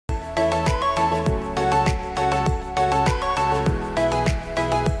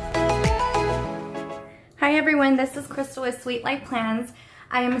everyone, this is Crystal with Sweet Life Plans.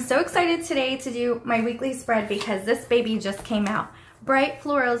 I am so excited today to do my weekly spread because this baby just came out. Bright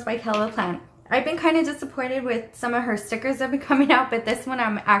Florals by Kelva Plant. I've been kind of disappointed with some of her stickers that have been coming out, but this one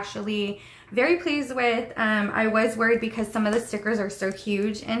I'm actually very pleased with. I was worried because some of the stickers are so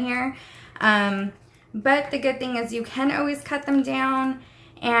huge in here. But the good thing is you can always cut them down,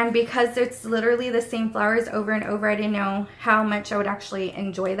 and because it's literally the same flowers over and over, I didn't know how much I would actually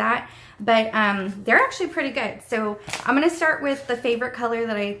enjoy that. But they're actually pretty good. So I'm going to start with the favorite color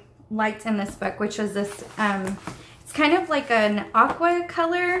that I liked in this book, which was this, it's kind of like an aqua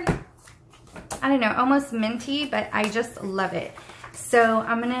color. I don't know, almost minty, but I just love it. So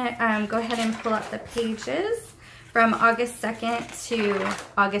I'm going to go ahead and pull out the pages from August 2nd to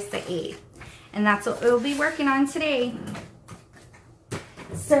August the 8th. And that's what we'll be working on today.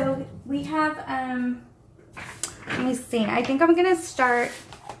 So we have, let me see, I think I'm going to start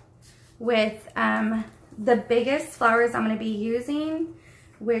with the biggest flowers I'm going to be using,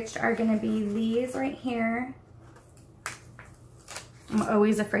 which are going to be these right here. I'm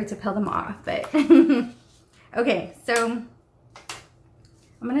always afraid to peel them off, but okay, so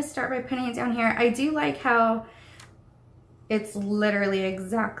I'm going to start by putting it down here. I do like how it's literally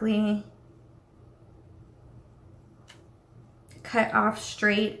exactly cut off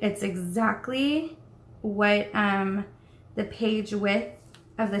straight. It's exactly what the page width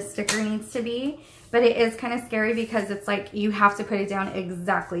of the sticker needs to be, but it is kind of scary because it's like you have to put it down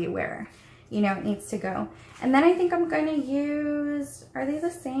exactly where, you know, it needs to go. And then I think I'm going to use, are they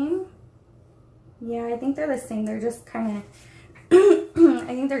the same? Yeah, I think they're the same. They're just kind of, I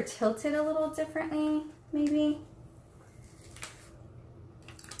think they're tilted a little differently, maybe.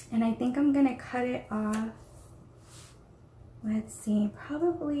 And I think I'm going to cut it off. Let's see,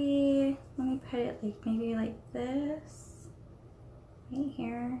 probably, let me put it like maybe like this, right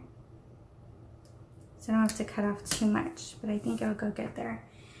here. So I don't have to cut off too much, but I think it'll go good there.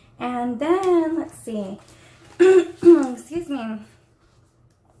 And then, let's see, excuse me.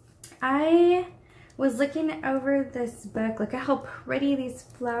 I was looking over this book. Look at how pretty these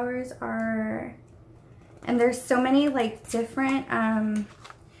flowers are. And there's so many like different,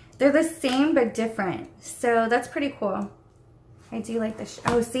 they're the same but different. So that's pretty cool. I do like this.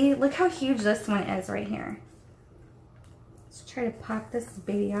 Oh, see, look how huge this one is right here. Let's try to pop this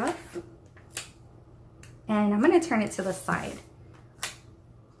baby off. And I'm going to turn it to the side.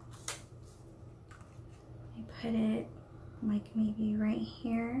 I put it like maybe right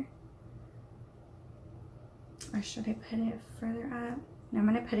here. Or should I put it further up? No, I'm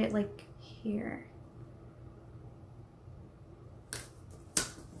going to put it like here.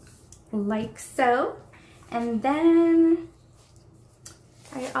 Like so. And then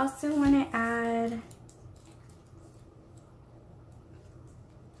I also want to add,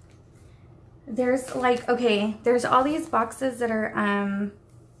 there's like, okay, there's all these boxes that are,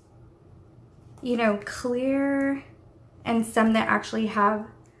 you know, clear, and some that actually have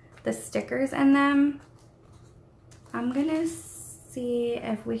the stickers in them. I'm going to see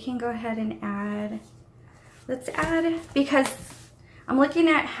if we can go ahead and add, let's add, because I'm looking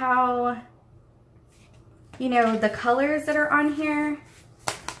at how, you know, the colors that are on here,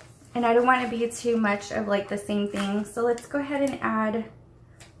 and I don't want to be too much of like the same thing. So let's go ahead and add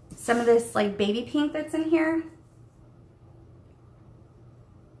some of this like baby pink that's in here.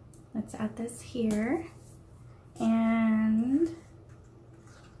 Let's add this here. And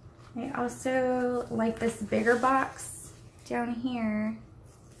I also like this bigger box down here.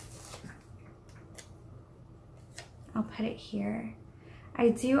 I'll put it here. I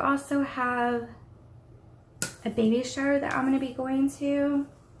do also have a baby shower that I'm going to be going to.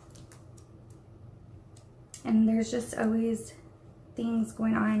 And there's just always things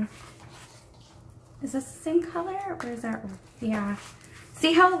going on. Is this the same color or is that, yeah.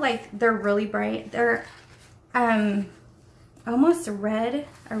 See how like they're really bright? They're almost red,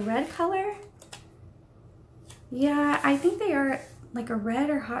 a red color. Yeah, I think they are like a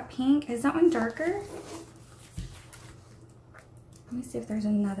red or hot pink. Is that one darker? Let me see if there's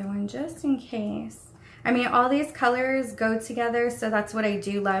another one just in case. I mean, all these colors go together, so that's what I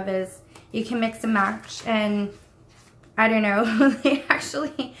do love is you can mix and match. And I don't know, they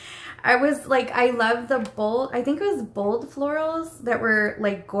actually, I was like, I love the bold, I think it was bold florals that were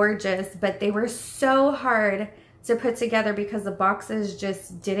like gorgeous, but they were so hard to put together because the boxes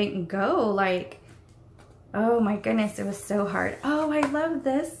just didn't go. Like, oh my goodness, it was so hard. Oh, I love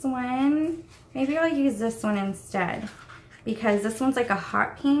this one. Maybe I'll use this one instead, because this one's like a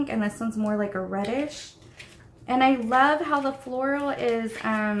hot pink and this one's more like a reddish. And I love how the floral is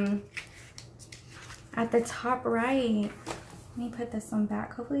at the top right. Let me put this one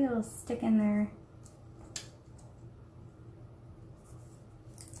back. Hopefully it'll stick in there.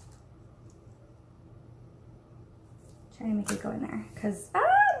 Try to make it go in there because,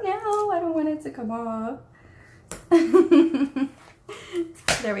 no, I don't want it to come off.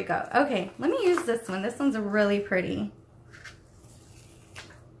 There we go. Okay, let me use this one. This one's really pretty.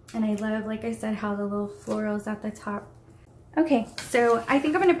 And I love, like I said, how the little florals at the top. Okay, so I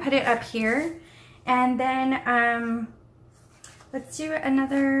think I'm gonna put it up here. And then let's do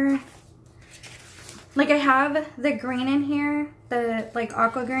another, like I have the green in here, the like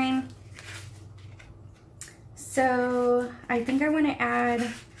aqua green. So I think I wanna add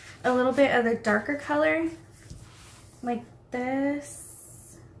a little bit of the darker color, like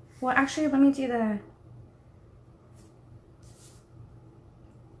this. Well, actually, let me do the,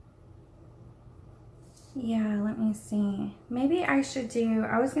 yeah, let me see. Maybe I should do,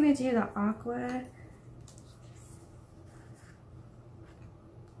 I was gonna do the aqua.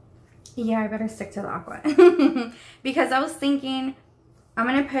 Yeah, I better stick to the aqua. Because I was thinking, I'm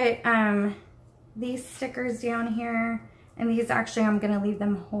gonna put these stickers down here, and these actually, I'm gonna leave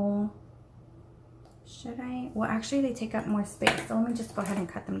them whole. Should I? Well, actually they take up more space, so let me just go ahead and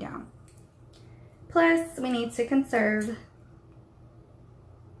cut them down. Plus, we need to conserve.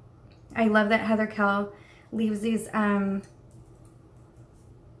 I love that Heather Kell leaves these,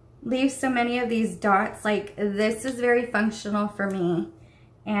 leaves so many of these dots. Like, this is very functional for me,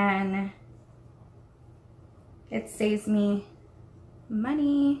 and it saves me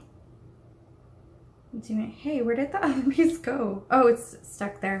money. Hey, where did the other piece go? Oh, it's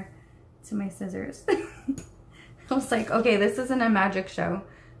stuck there to my scissors. I was like, okay, this isn't a magic show.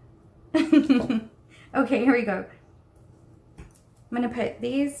 Okay, here we go. I'm gonna put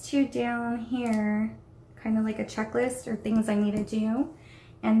these two down here, kind of like a checklist or things I need to do.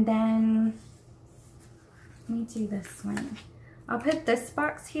 And then, let me do this one. I'll put this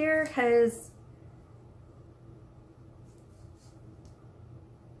box here because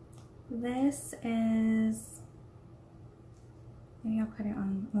this is, maybe I'll put it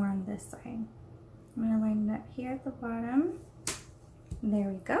on more on this side. I'm gonna line it up here at the bottom. There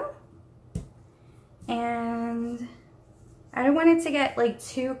we go. And I don't want it to get like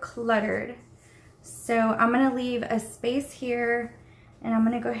too cluttered. So I'm gonna leave a space here, and I'm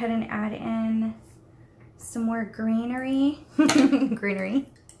gonna go ahead and add in some more greenery. Greenery.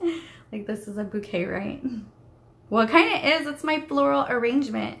 Like this is a bouquet, right? Well, it kind of is. It's my floral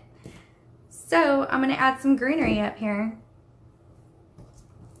arrangement. So I'm gonna add some greenery up here.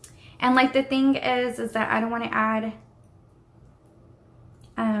 And like the thing is that I don't want to add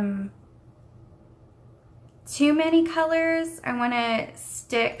too many colors. I want to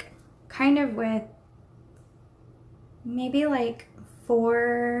stick kind of with maybe like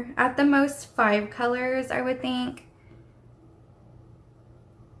 4, at the most 5 colors, I would think.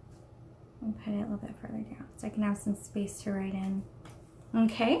 I'll put it a little bit further down so I can have some space to write in.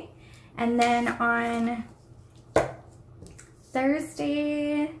 Okay, and then on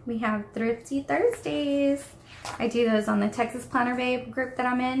Thursday, we have Thrifty Thursdays. I do those on the Texas Planner Babe group that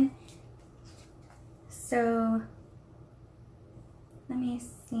I'm in. So, let me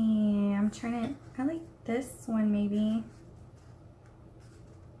see. I'm trying to, I like this one maybe.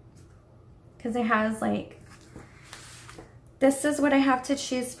 Because it has like, this is what I have to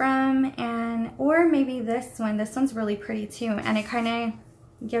choose from. And, or maybe this one. This one's really pretty too. And it kind of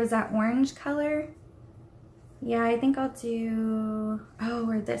gives that orange color. Yeah, I think I'll do, oh,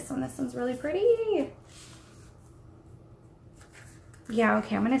 or this one. This one's really pretty. Yeah,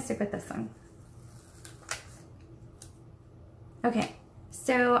 okay, I'm gonna stick with this one. Okay,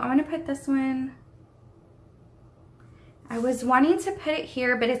 so I'm gonna put this one, I was wanting to put it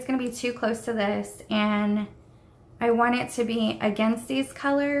here, but it's gonna be too close to this, and I want it to be against these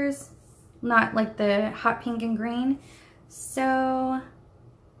colors, not like the hot pink and green. So I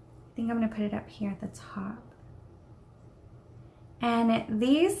think I'm gonna put it up here at the top. And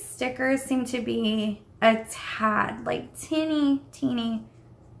these stickers seem to be a tad, like teeny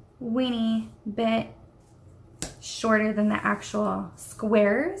weeny bit shorter than the actual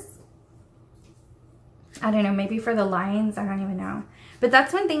squares. I don't know, maybe for the lines, I don't even know. But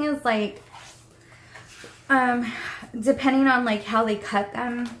that's one thing is like, depending on like how they cut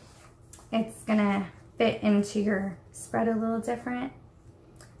them, it's gonna fit into your spread a little different.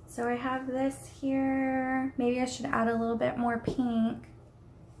 So I have this here. Maybe I should add a little bit more pink.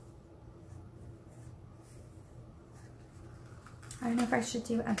 I don't know if I should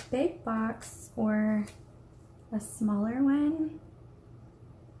do a big box or a smaller one.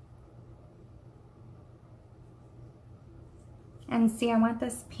 And see, I want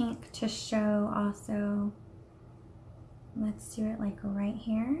this pink to show also. Let's do it like right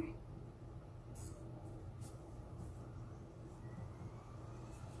here.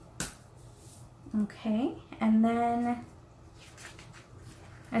 Okay, and then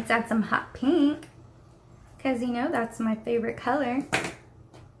Let's add some hot pink, because you know that's my favorite color.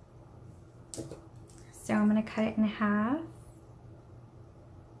 So I'm going to cut it in half.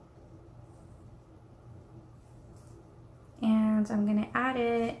 And I'm going to add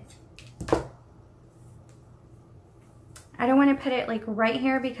it. I don't want to put it like right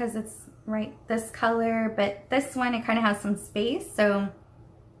here because it's right this color, but this one, it kind of has some space. So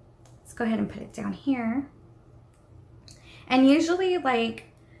let's go ahead and put it down here. And usually like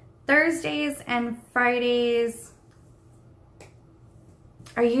Thursdays and Fridays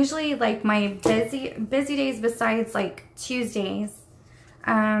are usually like my busy days besides like Tuesdays.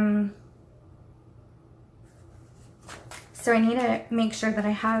 So I need to make sure that I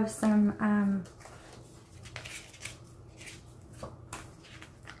have some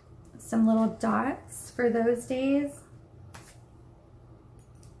little dots for those days.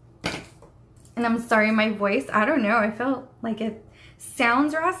 And I'm sorry, my voice, I don't know, I felt like it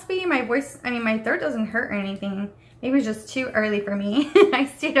sounds raspy. My voice, I mean, my throat doesn't hurt or anything. Maybe it's just too early for me.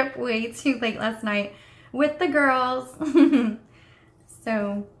 I stayed up way too late last night with the girls.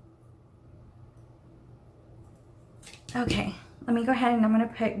 So, okay, let me go ahead and I'm gonna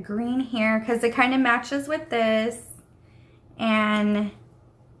put green here because it kind of matches with this, and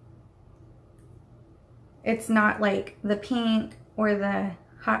it's not like the pink or the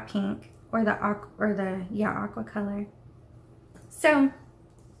hot pink or the aqua color. So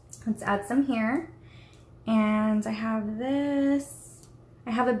let's add some here. And I have this.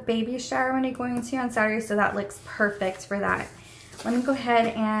 I have a baby shower I'm going to on Saturday, so that looks perfect for that. Let me go ahead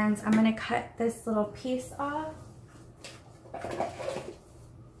and I'm gonna cut this little piece off. I'm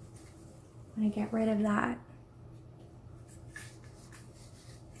gonna get rid of that.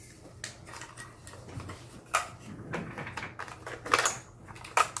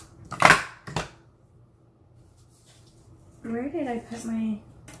 Where did I put my...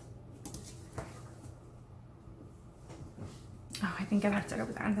 Oh, I think I left it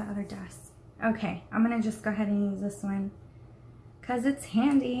over there on the other desk. Okay, I'm gonna just go ahead and use this one because it's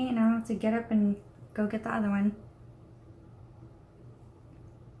handy and I don't have to get up and go get the other one.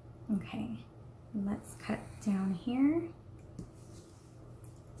 Okay, let's cut down here.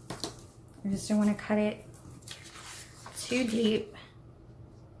 I just don't want to cut it too deep.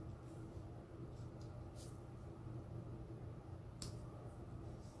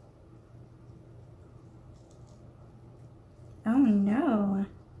 Oh no.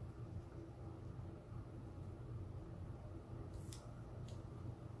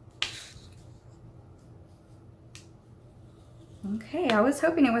 Okay, I was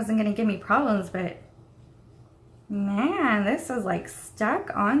hoping it wasn't gonna give me problems, but man, this is like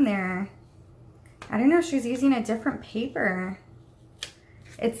stuck on there. I don't know if she's using a different paper.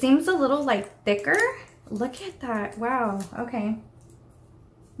 It seems a little like thicker. Look at that, wow, okay.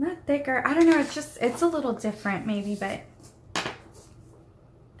 Not thicker, I don't know, it's a little different maybe, but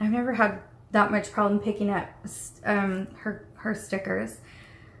I've never had that much problem picking up her stickers.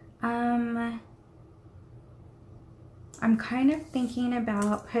 I'm kind of thinking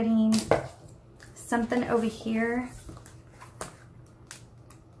about putting something over here.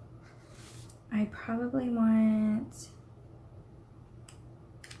 I probably want...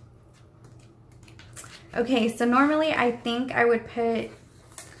 Okay, so normally I think I would put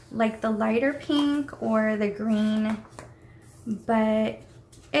like the lighter pink or the green, but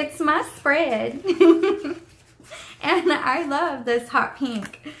it's my spread. And I love this hot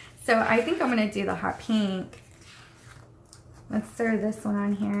pink. So I think I'm gonna do the hot pink. Let's throw this one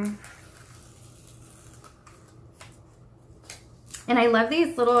on here. And I love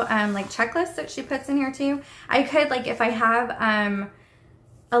these little like checklists that she puts in here too. I could, like, if I have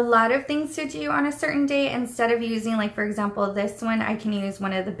a lot of things to do on a certain day, instead of using, like, for example, this one, I can use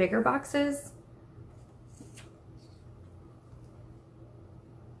one of the bigger boxes.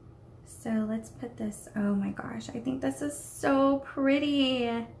 So let's put this, oh my gosh, I think this is so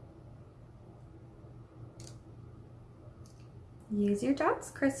pretty. Use your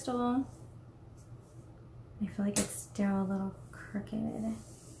dots, Crystal. I feel like it's still a little crooked.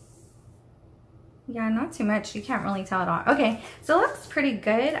 Yeah, not too much. You can't really tell at all. Okay, so it looks pretty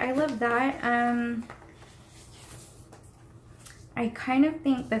good. I love that. I kind of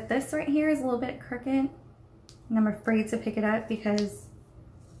think that this right here is a little bit crooked, and I'm afraid to pick it up because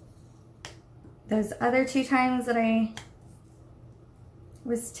those other two times that I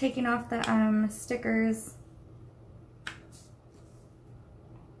was taking off the stickers,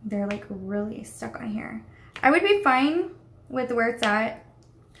 they're like really stuck on here. I would be fine with where it's at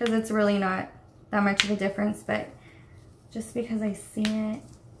because it's really not that much of a difference, but just because I see it,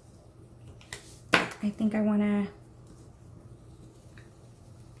 I think I want to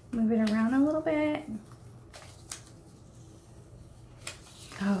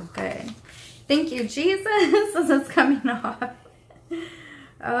Thank you, Jesus. This is coming off.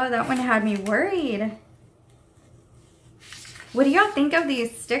 Oh, that one had me worried. What do y'all think of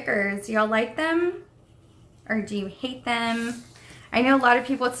these stickers? Y'all like them? Or do you hate them? I know a lot of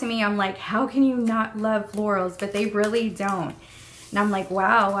people to me, I'm like, how can you not love florals? But they really don't. And I'm like,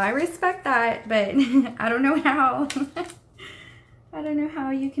 wow, I respect that, but I don't know how. I don't know how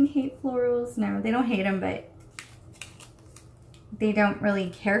you can hate florals. No, they don't hate them, but they don't really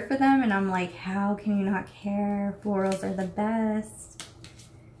care for them. And I'm like, how can you not care? Florals are the best.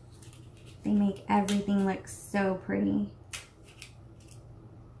 They make everything look so pretty.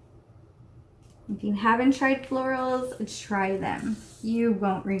 If you haven't tried florals, try them. You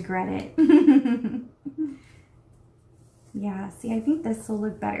won't regret it. Yeah, see, I think this will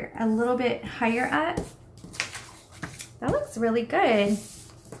look better. A little bit higher up. That looks really good.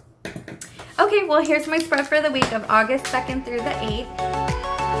 Okay, well, here's my spread for the week of August 2nd through the 8th.